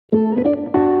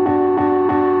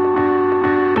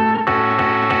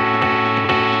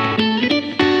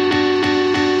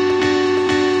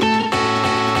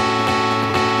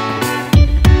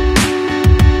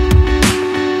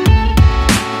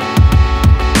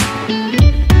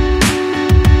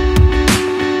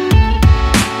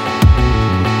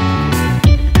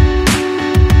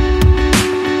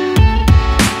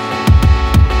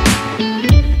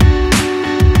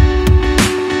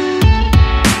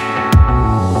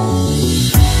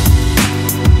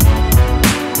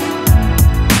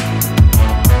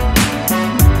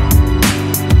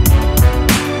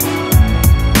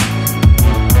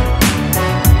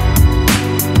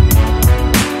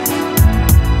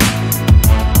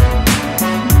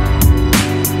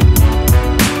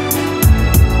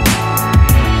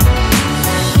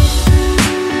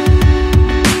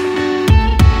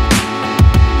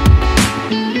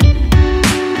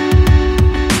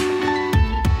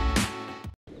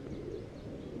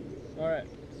Alright,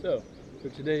 so for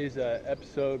today's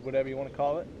episode, whatever you want to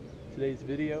call it, today's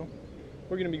video,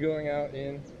 we're going to be going out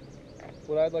in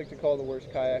what I'd like to call the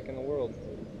worst kayak in the world.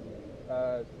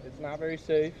 It's not very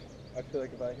safe. I feel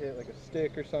like if I hit like a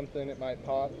stick or something, it might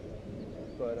pop.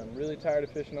 But I'm really tired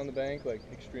of fishing on the bank, like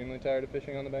extremely tired of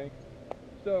fishing on the bank.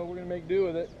 So we're going to make do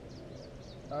with it.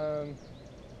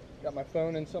 Got my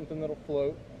phone in something that'll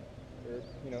float, or,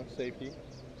 safety.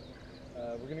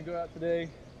 We're going to go out today.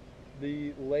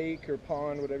 The lake or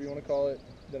pond, whatever you want to call it,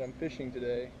 that I'm fishing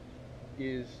today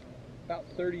is about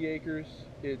 30 acres.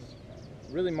 It's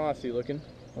really mossy looking.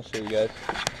 I'll show you guys.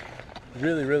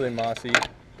 Really mossy.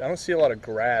 I don't see a lot of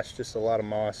grass, just a lot of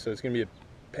moss, so it's going to be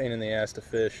a pain in the ass to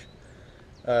fish.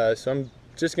 So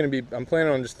I'm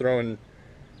planning on just throwing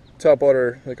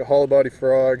topwater, like a hollow body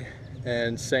frog,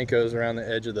 and Senkos around the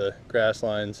edge of the grass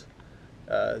lines.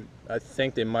 I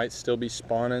think they might still be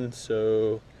spawning,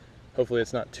 so hopefully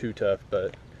it's not too tough,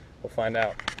 but we'll find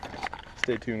out.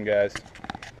 Stay tuned, guys.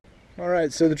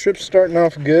 Alright, so the trip's starting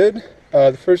off good.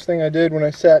 The first thing I did when I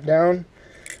sat down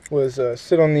was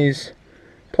sit on these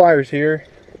pliers here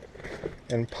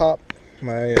and pop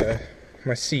my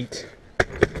my seat.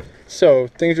 So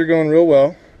things are going real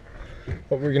well.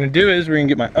 What we're going to do is we're going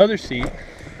to get my other seat.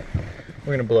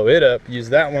 We're going to blow it up, use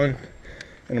that one,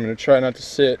 and I'm going to try not to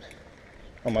sit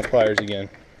on my pliers again.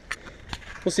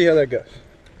 We'll see how that goes.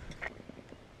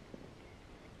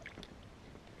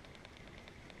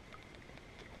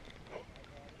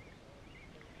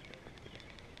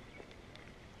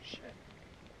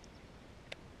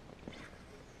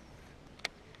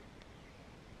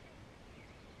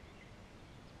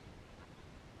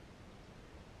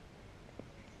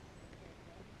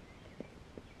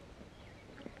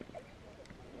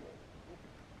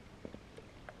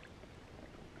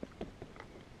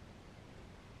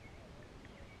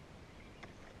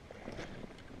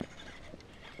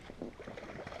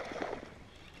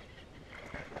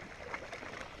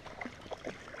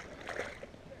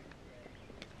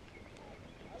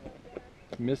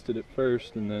 Missed it at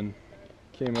first and then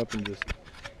came up and just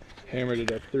hammered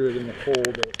it. I threw it in the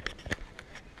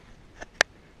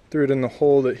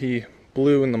hole that he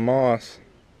blew in the moss.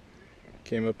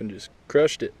 Came up and just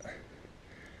crushed it.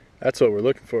 That's what we're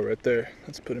looking for right there.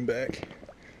 Let's put him back.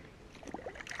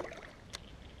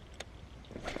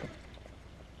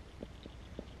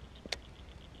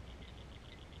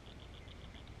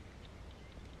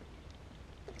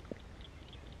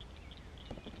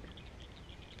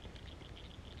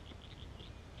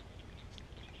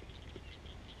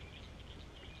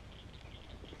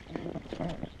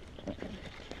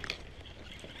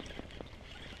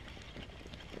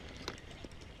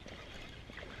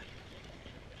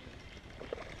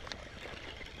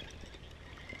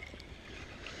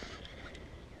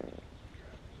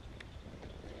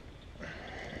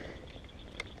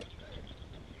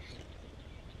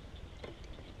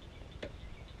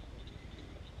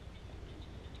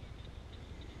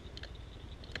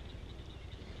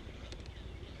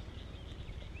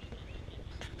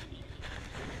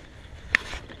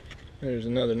 There's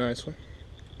another nice one.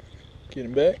 Get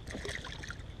him back.